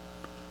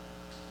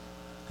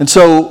 And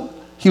so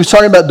he was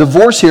talking about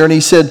divorce here, and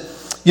he said,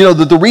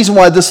 that the reason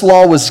why this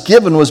law was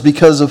given was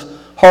because of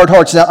hard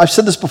hearts. Now, I've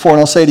said this before, and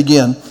I'll say it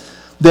again,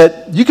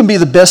 that you can be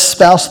the best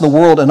spouse in the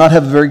world and not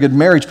have a very good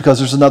marriage because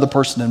there's another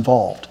person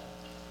involved.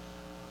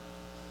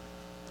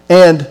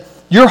 And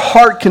your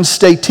heart can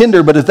stay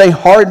tender, but if they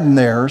harden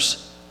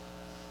theirs,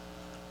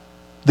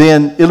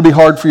 then it'll be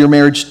hard for your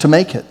marriage to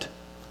make it.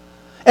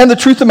 And the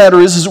truth of the matter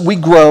is we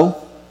grow.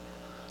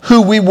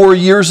 Who we were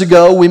years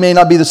ago, we may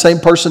not be the same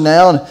person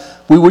now, and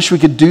we wish we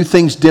could do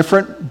things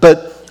different.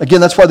 But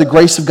again, that's why the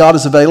grace of God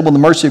is available and the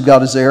mercy of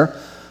God is there.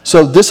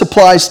 So this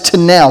applies to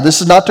now.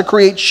 This is not to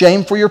create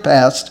shame for your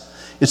past.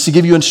 It's to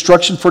give you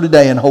instruction for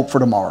today and hope for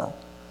tomorrow.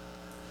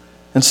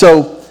 And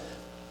so,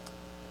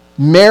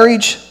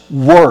 marriage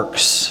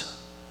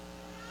works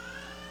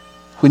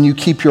when you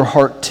keep your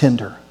heart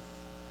tender.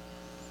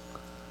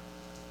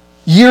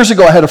 Years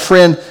ago, I had a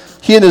friend.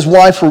 He and his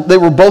wife, they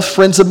were both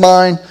friends of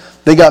mine.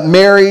 They got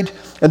married,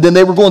 and then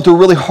they were going through a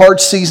really hard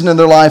season in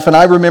their life. And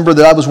I remember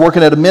that I was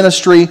working at a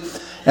ministry,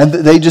 and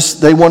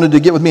they wanted to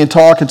get with me and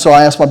talk. And so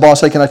I asked my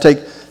boss, hey, can I take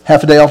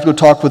half a day off to go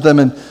talk with them?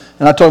 And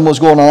I told him what was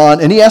going on.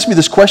 And he asked me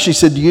this question. He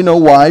said, do you know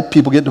why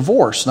people get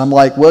divorced? And I'm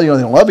like, well, they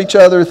don't love each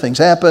other. Things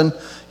happen.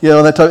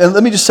 That type. And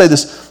let me just say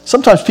this.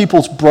 Sometimes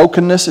people's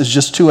brokenness is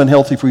just too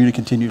unhealthy for you to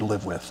continue to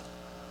live with.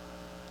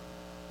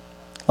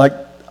 Like,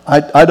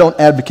 I don't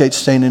advocate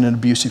staying in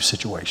abusive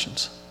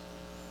situations.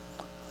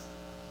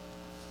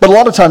 But a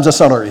lot of times that's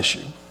not our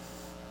issue.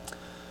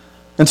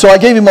 And so I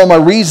gave him all my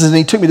reasons, and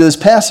he took me to this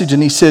passage,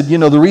 and he said,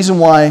 the reason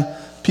why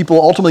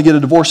people ultimately get a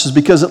divorce is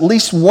because at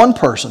least one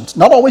person,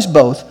 not always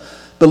both,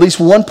 but at least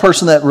one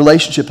person in that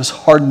relationship has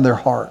hardened their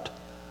heart.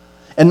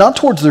 And not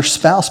towards their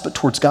spouse, but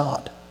towards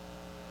God.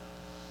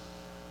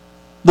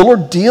 The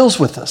Lord deals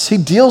with us. He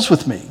deals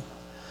with me.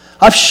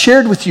 I've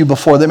shared with you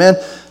before that, man,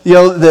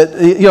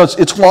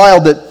 it's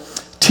wild that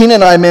Tina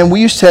and I, man,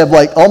 we used to have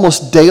like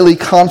almost daily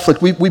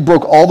conflict. We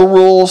broke all the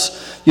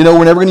rules. We're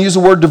never going to use the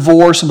word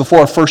divorce. And before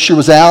our first year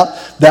was out,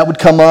 that would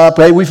come up.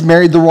 Hey, we've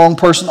married the wrong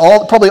person.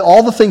 Probably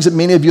all the things that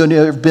many of you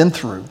have been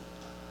through.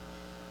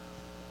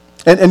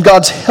 And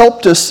God's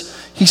helped us.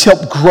 He's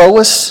helped grow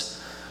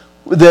us.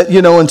 That,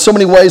 in so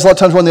many ways, a lot of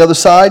times we're on the other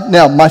side.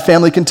 Now, my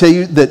family can tell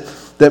you that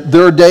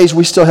there are days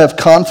we still have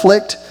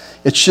conflict.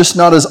 It's just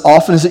not as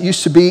often as it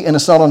used to be, and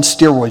it's not on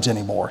steroids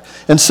anymore.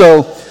 And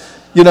so,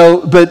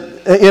 but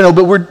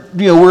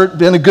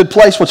we're in a good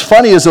place. What's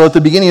funny is, though, at the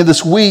beginning of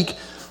this week,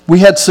 we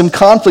had some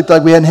conflict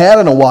like we hadn't had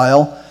in a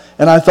while.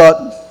 And I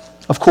thought,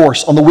 of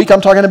course, on the week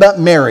I'm talking about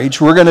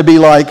marriage, we're going to be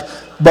like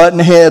butting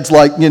heads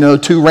like,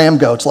 two ram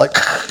goats, like,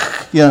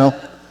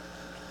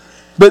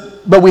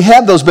 But we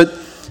have those.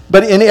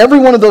 But in every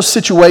one of those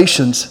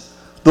situations,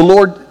 the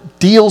Lord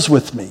deals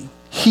with me.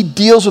 He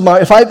deals with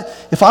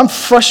if I'm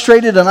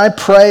frustrated and I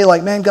pray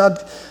like, man,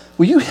 God,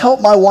 will you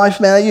help my wife,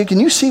 man? Can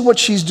you see what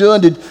she's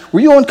doing? Were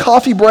you on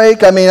coffee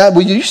break? I mean,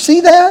 will you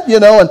see that?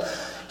 And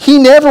he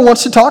never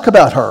wants to talk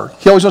about her.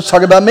 He always wants to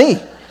talk about me.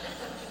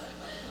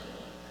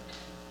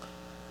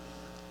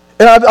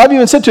 And I've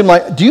even said to him,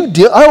 like,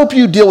 I hope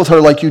you deal with her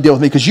like you deal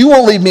with me, because you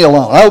won't leave me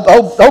alone. I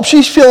hope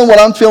she's feeling what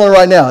I'm feeling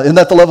right now. Isn't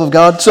that the love of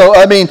God? So,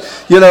 I mean,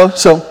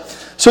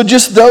 so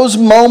just those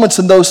moments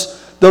and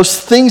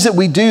those things that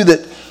we do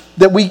that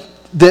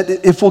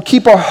if we'll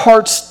keep our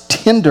hearts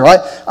tender.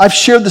 I've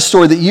shared the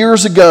story that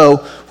years ago,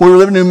 when we were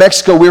living in New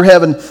Mexico, we were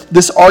having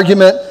this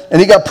argument, and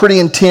it got pretty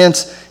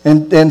intense,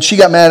 and she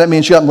got mad at me,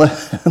 and she got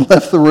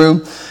left the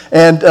room.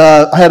 And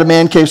I had a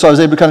man cave, so I was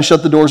able to kind of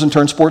shut the doors and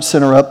turn Sports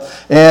Center up.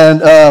 And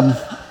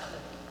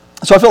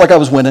so I felt like I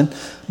was winning.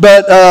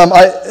 But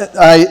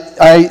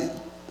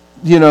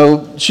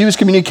she was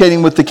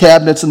communicating with the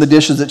cabinets and the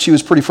dishes that she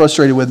was pretty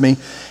frustrated with me.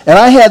 And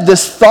I had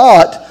this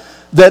thought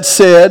that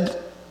said,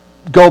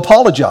 go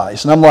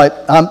apologize. And I'm like,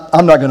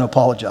 I'm not going to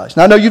apologize.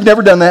 Now, I know you've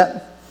never done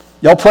that.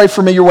 Y'all pray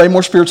for me. You're way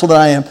more spiritual than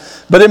I am.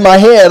 But in my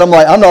head, I'm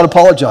like, I'm not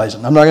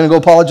apologizing. I'm not going to go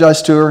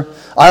apologize to her.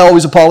 I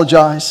always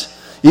apologize,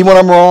 even when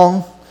I'm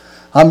wrong.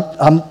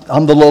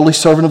 I'm the lowly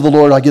servant of the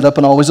Lord. I get up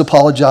and always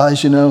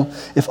apologize,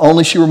 If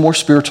only she were more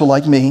spiritual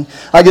like me.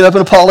 I get up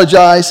and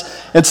apologize.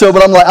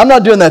 But I'm like, I'm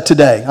not doing that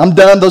today. I'm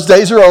done. Those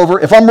days are over.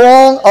 If I'm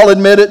wrong, I'll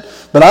admit it.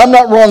 But I'm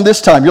not wrong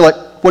this time. You're like,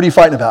 what are you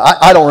fighting about?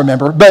 I don't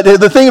remember. But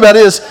the thing about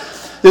it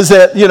is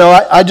that,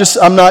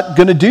 I'm not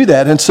going to do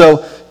that. And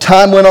so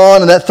time went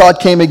on, and that thought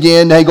came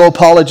again. Hey, go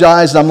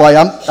apologize. And I'm like,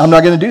 I'm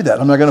not going to do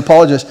that. I'm not going to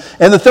apologize.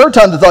 And the third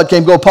time the thought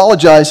came, go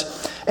apologize.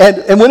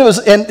 And when it was,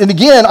 and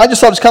again, I just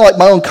thought it was kind of like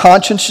my own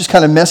conscience just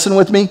kind of messing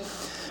with me.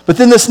 But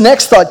then this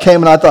next thought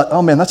came, and I thought,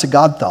 oh man, that's a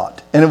God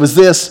thought. And it was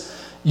this: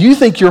 you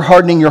think you're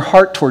hardening your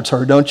heart towards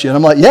her, don't you? And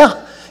I'm like,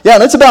 yeah,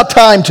 and it's about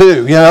time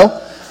too,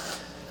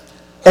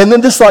 And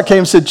then this thought came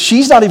and said,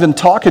 she's not even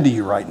talking to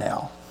you right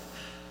now.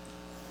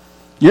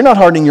 You're not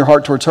hardening your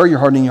heart towards her, you're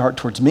hardening your heart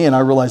towards me. And I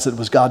realized that it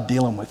was God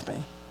dealing with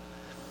me.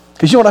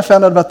 Because you know what I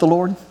found out about the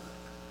Lord?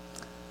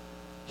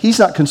 He's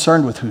not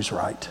concerned with who's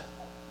right.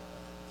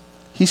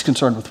 He's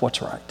concerned with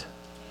what's right.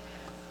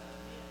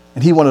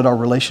 And he wanted our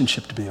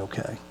relationship to be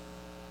okay.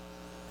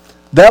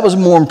 That was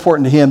more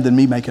important to him than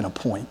me making a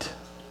point.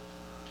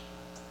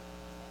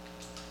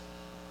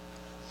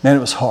 Man, it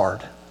was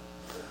hard.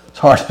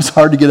 It was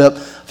hard to get up. I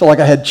felt like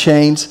I had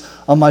chains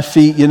on my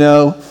feet, And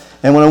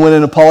when I went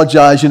in and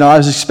apologized, I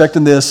was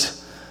expecting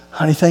this.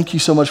 Honey, thank you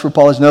so much for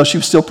apologizing. No, she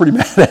was still pretty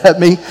mad at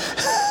me.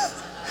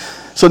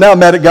 So now I'm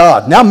mad at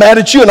God. Now I'm mad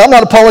at you, and I'm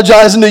not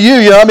apologizing to you.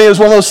 It was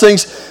one of those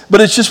things. But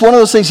it's just one of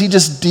those things. He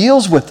just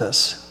deals with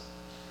us.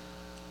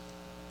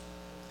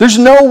 There's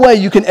no way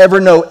you can ever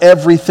know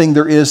everything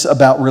there is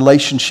about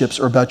relationships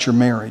or about your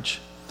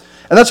marriage.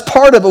 And that's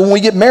part of it. When we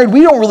get married,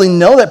 we don't really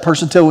know that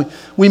person until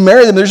we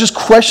marry them. There's just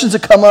questions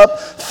that come up,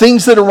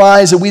 things that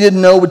arise that we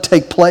didn't know would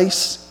take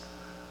place.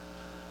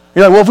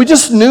 You're like, well, if we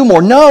just knew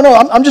more. No,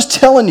 I'm just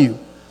telling you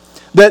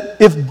that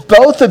if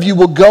both of you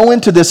will go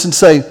into this and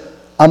say,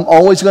 I'm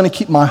always going to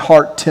keep my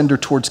heart tender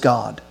towards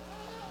God.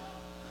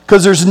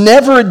 Because there's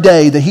never a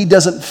day that he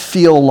doesn't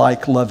feel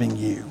like loving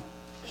you.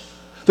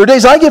 There are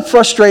days I get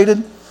frustrated.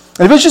 And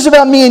if it's just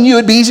about me and you,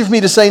 it'd be easy for me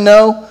to say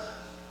no.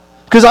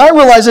 Because I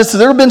realize this,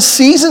 there have been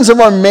seasons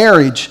of our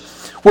marriage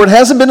where it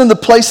hasn't been in the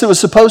place it was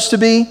supposed to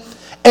be.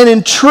 And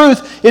in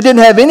truth, it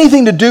didn't have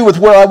anything to do with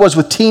where I was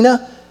with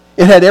Tina.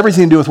 It had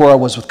everything to do with where I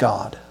was with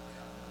God.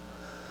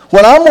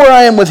 When I'm where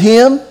I am with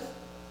him,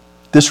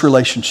 this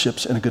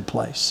relationship's in a good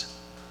place.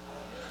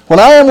 When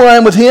I am where I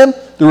am with him,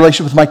 the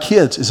relationship with my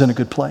kids is in a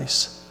good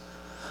place.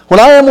 When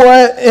I am where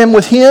I am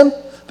with him,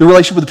 the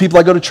relationship with the people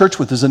I go to church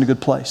with is in a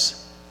good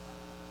place.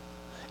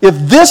 If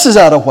this is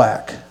out of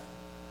whack,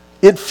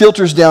 it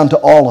filters down to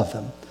all of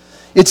them.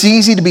 It's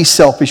easy to be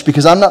selfish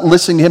because I'm not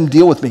listening to him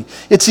deal with me.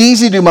 It's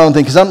easy to do my own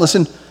thing because I'm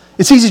listening.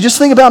 It's easy to just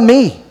think about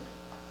me.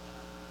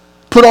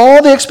 Put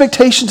all the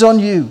expectations on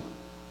you.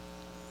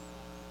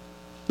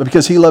 But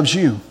because he loves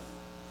you,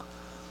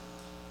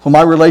 when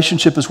my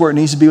relationship is where it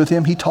needs to be with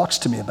him, he talks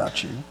to me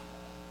about you.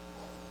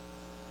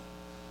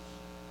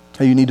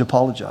 Hey, you need to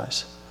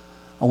apologize.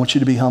 I want you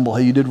to be humble.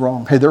 Hey, you did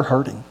wrong. Hey, they're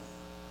hurting.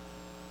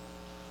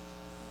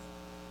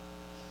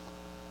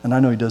 And I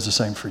know he does the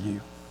same for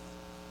you.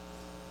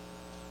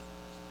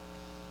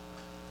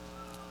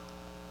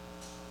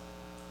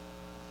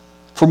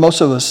 For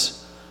most of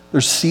us,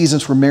 there's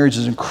seasons where marriage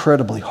is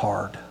incredibly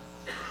hard.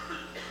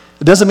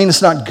 It doesn't mean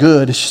it's not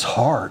good, it's just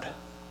hard.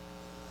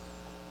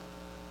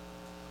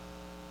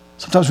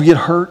 Sometimes we get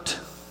hurt.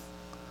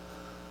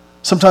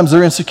 Sometimes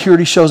their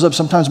insecurity shows up.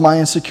 Sometimes my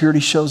insecurity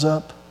shows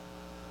up.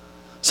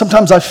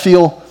 Sometimes I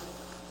feel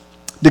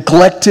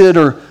neglected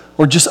or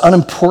just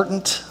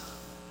unimportant.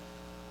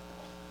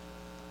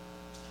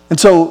 And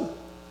so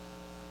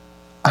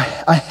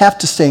I have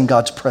to stay in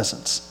God's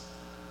presence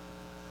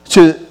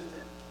to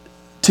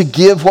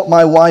give what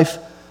my wife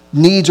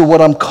needs or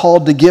what I'm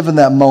called to give in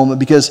that moment,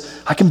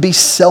 because I can be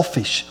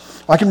selfish.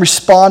 I can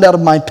respond out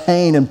of my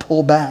pain and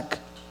pull back.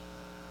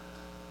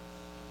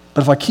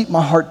 But if I keep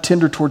my heart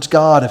tender towards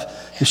God,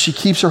 if she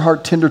keeps her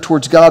heart tender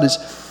towards God,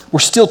 we're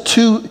still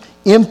two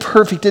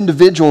imperfect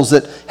individuals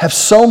that have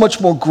so much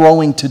more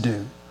growing to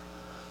do.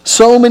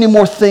 So many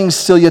more things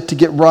still yet to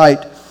get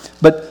right.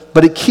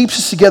 But it keeps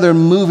us together and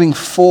moving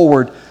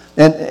forward.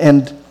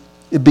 And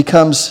it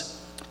becomes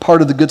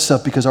part of the good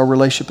stuff because our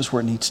relationship is where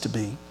it needs to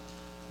be.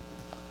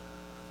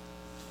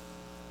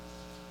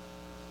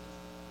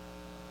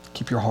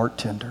 Keep your heart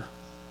tender.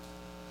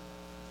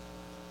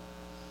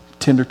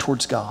 Tender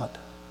towards God.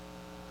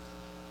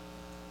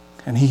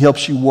 And He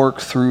helps you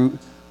work through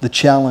the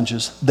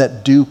challenges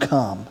that do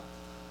come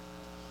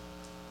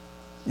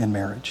in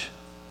marriage.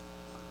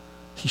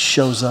 He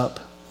shows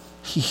up.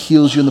 He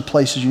heals you in the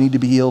places you need to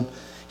be healed.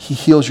 He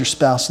heals your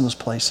spouse in those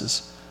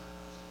places.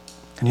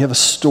 And you have a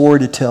story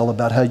to tell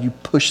about how you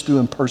pushed through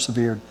and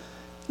persevered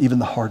even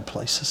the hard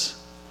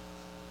places.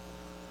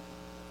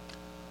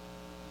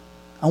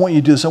 I want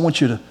you to do this. I want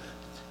you to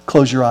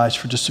close your eyes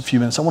for just a few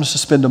minutes. I want us to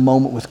spend a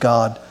moment with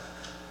God.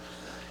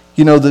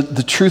 You know,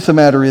 the truth of the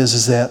matter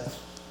is that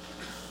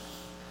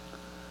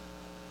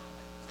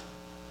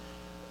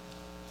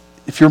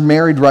if you're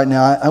married right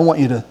now, I want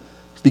you to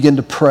begin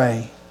to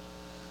pray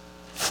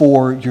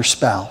for your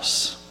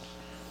spouse.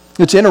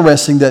 It's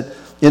interesting that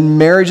in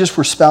marriages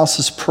where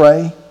spouses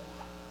pray,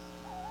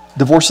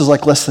 divorce is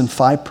like less than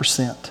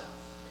 5%.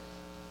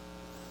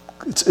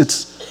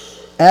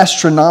 It's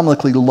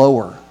astronomically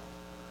lower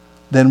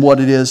than what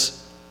it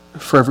is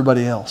for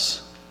everybody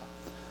else.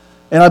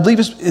 And I believe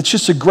it's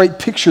just a great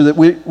picture that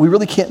we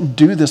really can't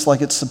do this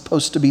like it's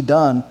supposed to be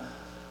done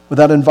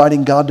without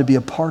inviting God to be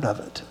a part of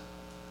it.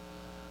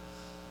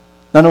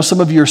 Now, I know some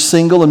of you are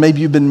single and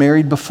maybe you've been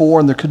married before,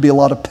 and there could be a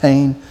lot of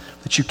pain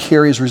that you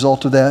carry as a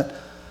result of that.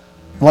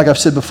 And like I've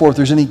said before, if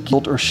there's any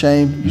guilt or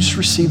shame, you just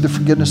receive the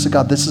forgiveness of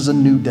God. This is a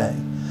new day.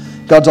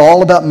 God's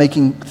all about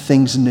making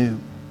things new.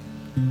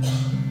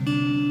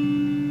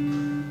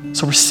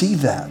 So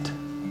receive that.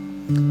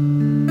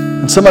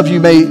 And some of you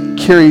may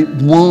carry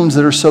wounds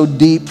that are so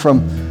deep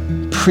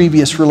from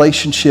previous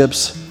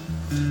relationships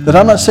that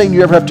I'm not saying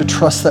you ever have to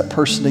trust that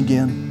person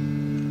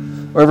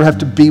again or ever have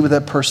to be with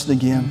that person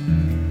again.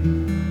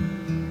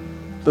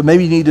 But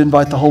maybe you need to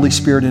invite the Holy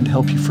Spirit in to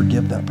help you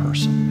forgive that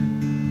person.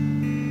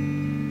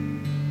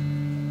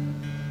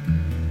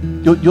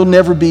 You'll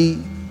never be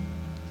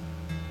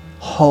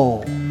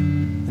whole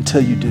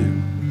until you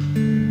do.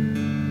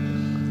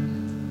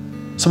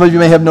 Some of you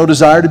may have no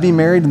desire to be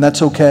married, and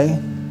that's okay,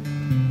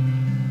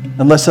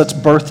 unless that's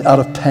birthed out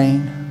of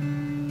pain.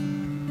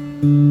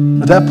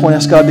 At that point,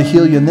 ask God to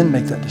heal you and then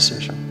make that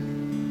decision.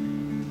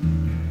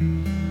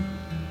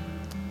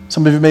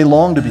 Some of you may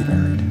long to be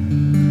married.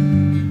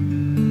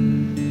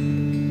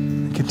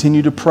 And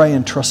continue to pray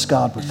and trust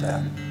God with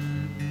that.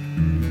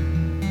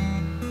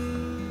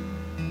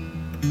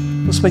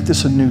 Let's make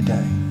this a new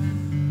day,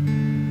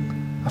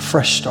 a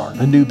fresh start,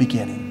 a new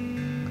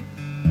beginning.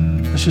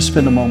 Let's just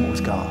spend a moment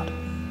with God.